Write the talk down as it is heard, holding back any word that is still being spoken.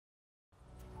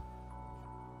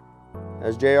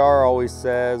As JR always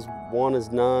says, one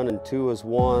is none and two is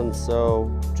one.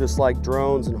 So just like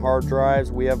drones and hard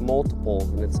drives, we have multiple,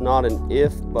 and it's not an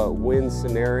if but when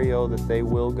scenario that they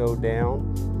will go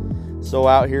down. So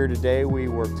out here today, we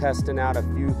were testing out a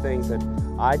few things that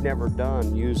I'd never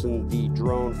done, using the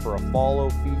drone for a follow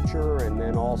feature, and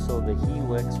then also the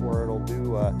helix where it'll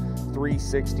do a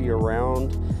 360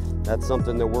 around. That's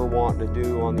something that we're wanting to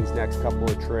do on these next couple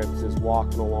of trips, is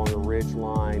walking along a ridge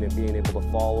line and being able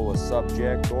to follow a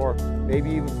subject, or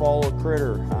maybe even follow a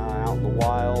critter out in the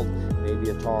wild, maybe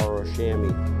a tar or a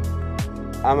chamois.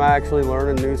 I'm actually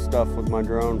learning new stuff with my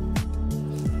drone.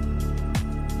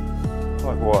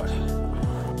 Like what?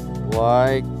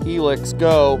 Like helix,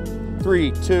 go,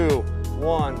 3, 2,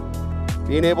 1.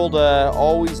 Being able to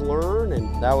always learn,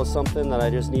 and that was something that I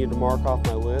just needed to mark off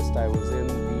my list. I was in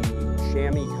the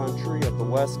chamois country of the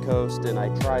West Coast, and I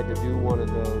tried to do one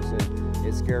of those, and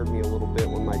it scared me a little bit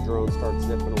when my drone started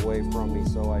zipping away from me,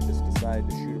 so I just decided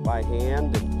to shoot it by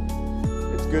hand, and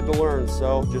it's good to learn.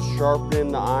 So just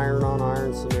sharpening the iron on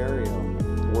iron scenario.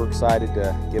 We're excited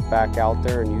to get back out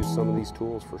there and use some of these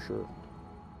tools for sure.